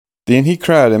Then he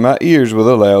cried in my ears with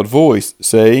a loud voice,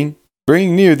 saying,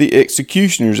 Bring near the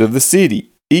executioners of the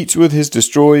city, each with his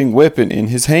destroying weapon in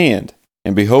his hand.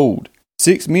 And behold,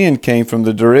 6 men came from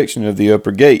the direction of the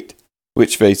upper gate,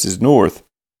 which faces north,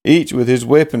 each with his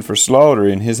weapon for slaughter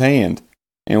in his hand.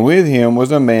 And with him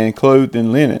was a man clothed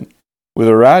in linen, with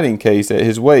a writing case at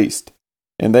his waist.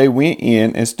 And they went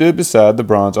in and stood beside the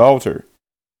bronze altar.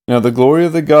 Now the glory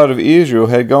of the God of Israel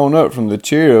had gone up from the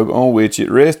cherub on which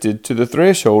it rested to the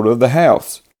threshold of the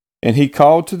house. And he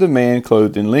called to the man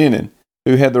clothed in linen,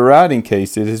 who had the writing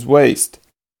case at his waist.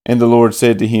 And the Lord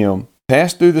said to him,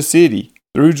 Pass through the city,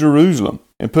 through Jerusalem,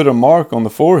 and put a mark on the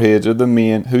foreheads of the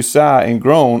men who sigh and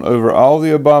groan over all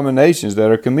the abominations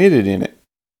that are committed in it.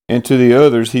 And to the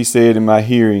others he said in my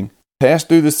hearing, Pass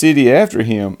through the city after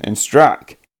him, and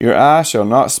strike. Your eye shall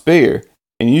not spare,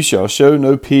 and you shall show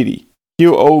no pity.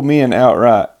 Kill old men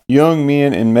outright, young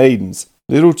men and maidens,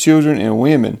 little children and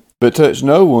women, but touch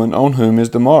no one on whom is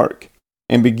the mark.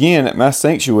 And begin at my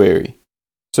sanctuary.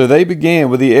 So they began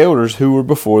with the elders who were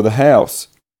before the house.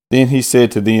 Then he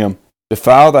said to them,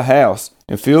 Defile the house,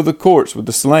 and fill the courts with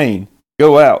the slain.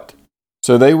 Go out.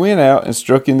 So they went out and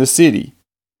struck in the city.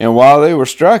 And while they were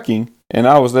striking, and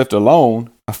I was left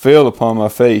alone, I fell upon my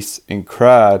face and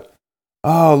cried,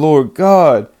 Ah, Lord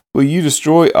God, will you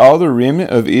destroy all the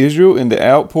remnant of Israel in the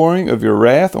outpouring of your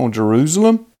wrath on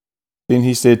Jerusalem? Then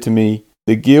he said to me,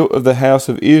 The guilt of the house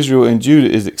of Israel and Judah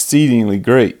is exceedingly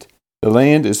great. The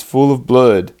land is full of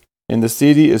blood, and the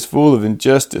city is full of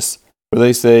injustice. For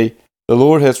they say, The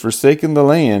Lord has forsaken the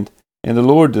land, and the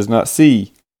Lord does not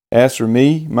see. As for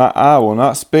me, my eye will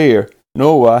not spare,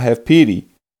 nor will I have pity.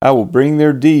 I will bring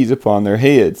their deeds upon their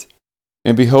heads.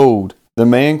 And behold, the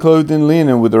man clothed in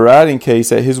linen with the writing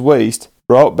case at his waist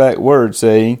brought back word,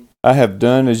 saying, I have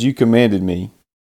done as you commanded me.